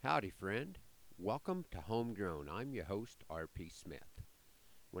Howdy, friend. Welcome to Homegrown. I'm your host, R.P. Smith.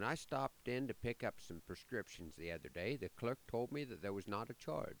 When I stopped in to pick up some prescriptions the other day, the clerk told me that there was not a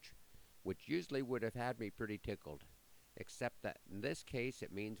charge, which usually would have had me pretty tickled, except that in this case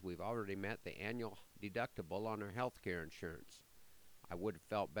it means we've already met the annual deductible on our health care insurance. I would have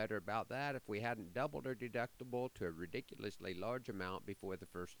felt better about that if we hadn't doubled our deductible to a ridiculously large amount before the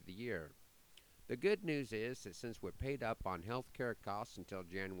first of the year. The good news is that since we're paid up on health care costs until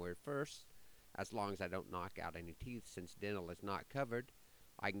January 1st, as long as I don't knock out any teeth since dental is not covered,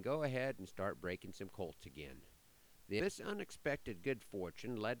 I can go ahead and start breaking some colts again. This unexpected good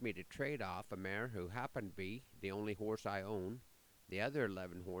fortune led me to trade off a mare who happened to be the only horse I own. The other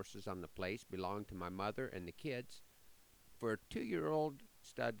 11 horses on the place belong to my mother and the kids for a 2-year-old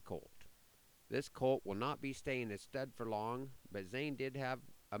stud colt. This colt will not be staying a stud for long, but Zane did have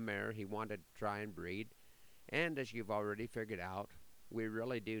a mare he wanted to try and breed, and as you've already figured out, we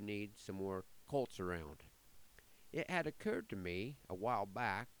really do need some more colts around. It had occurred to me a while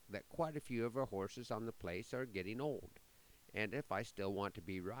back that quite a few of our horses on the place are getting old, and if I still want to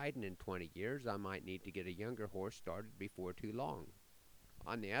be riding in 20 years, I might need to get a younger horse started before too long.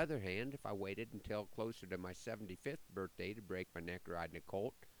 On the other hand, if I waited until closer to my 75th birthday to break my neck riding a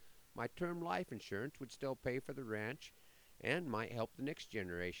colt, my term life insurance would still pay for the ranch and might help the next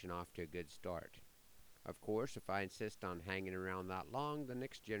generation off to a good start. Of course, if I insist on hanging around that long, the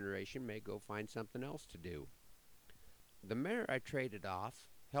next generation may go find something else to do. The mare I traded off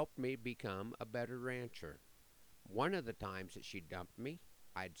helped me become a better rancher. One of the times that she dumped me,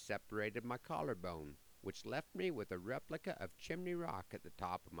 I'd separated my collarbone, which left me with a replica of Chimney Rock at the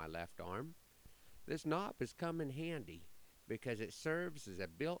top of my left arm. This knob has come in handy because it serves as a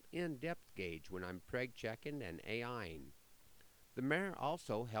built-in depth gauge when I'm preg checking and AIing. The mare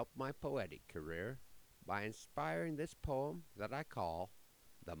also helped my poetic career by inspiring this poem that I call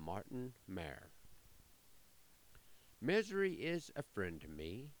The Martin Mare. Misery is a friend to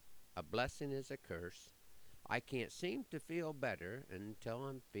me, a blessing is a curse. I can't seem to feel better until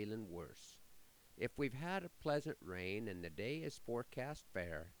I'm feeling worse. If we've had a pleasant rain and the day is forecast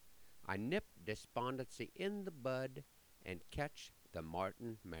fair, I nip despondency in the bud and catch the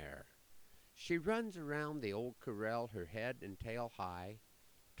Martin Mare. She runs around the old corral, her head and tail high,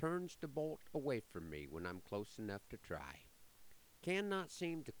 turns to bolt away from me when I'm close enough to try. Cannot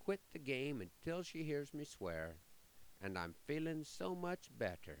seem to quit the game until she hears me swear, and I'm feeling so much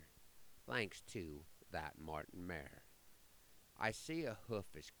better, thanks to that Martin Mare. I see a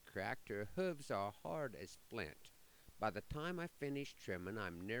hoof is cracked, her hooves are hard as flint. By the time I finish trimming,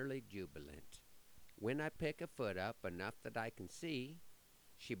 I'm nearly jubilant. When I pick a foot up enough that I can see,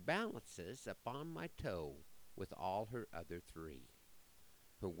 she balances upon my toe with all her other three.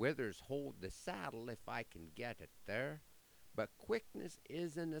 Her withers hold the saddle if I can get it there, but quickness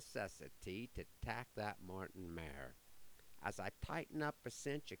is a necessity to tack that Martin Mare. As I tighten up a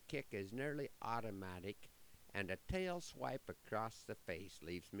cinch, a kick is nearly automatic, and a tail swipe across the face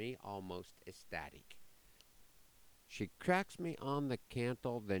leaves me almost ecstatic. She cracks me on the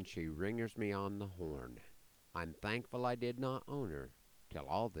cantle, then she ringers me on the horn. I'm thankful I did not own her till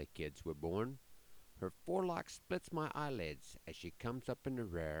all the kids were born. Her forelock splits my eyelids as she comes up in the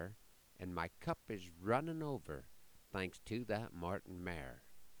rear, and my cup is running over, thanks to that Martin Mare.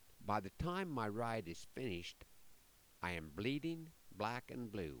 By the time my ride is finished, I am bleeding black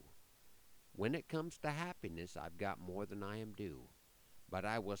and blue. When it comes to happiness, I've got more than I am due. But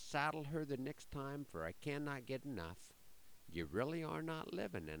I will saddle her the next time, for I cannot get enough. You really are not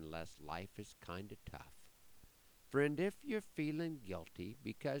living unless life is kinda tough. Friend, if you're feeling guilty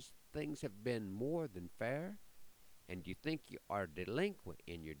because things have been more than fair, and you think you are delinquent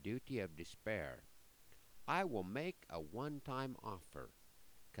in your duty of despair, I will make a one-time offer,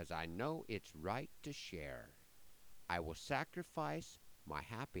 'cause I know it's right to share. I will sacrifice my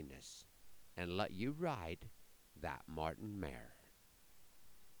happiness and let you ride that Martin Mare.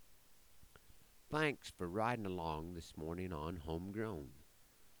 Thanks for riding along this morning on Homegrown,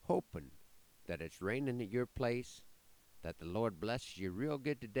 hoping that it's raining at your place, that the Lord blesses you real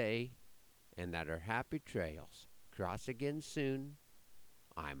good today, and that our happy trails cross again soon.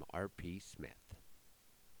 I'm R.P. Smith.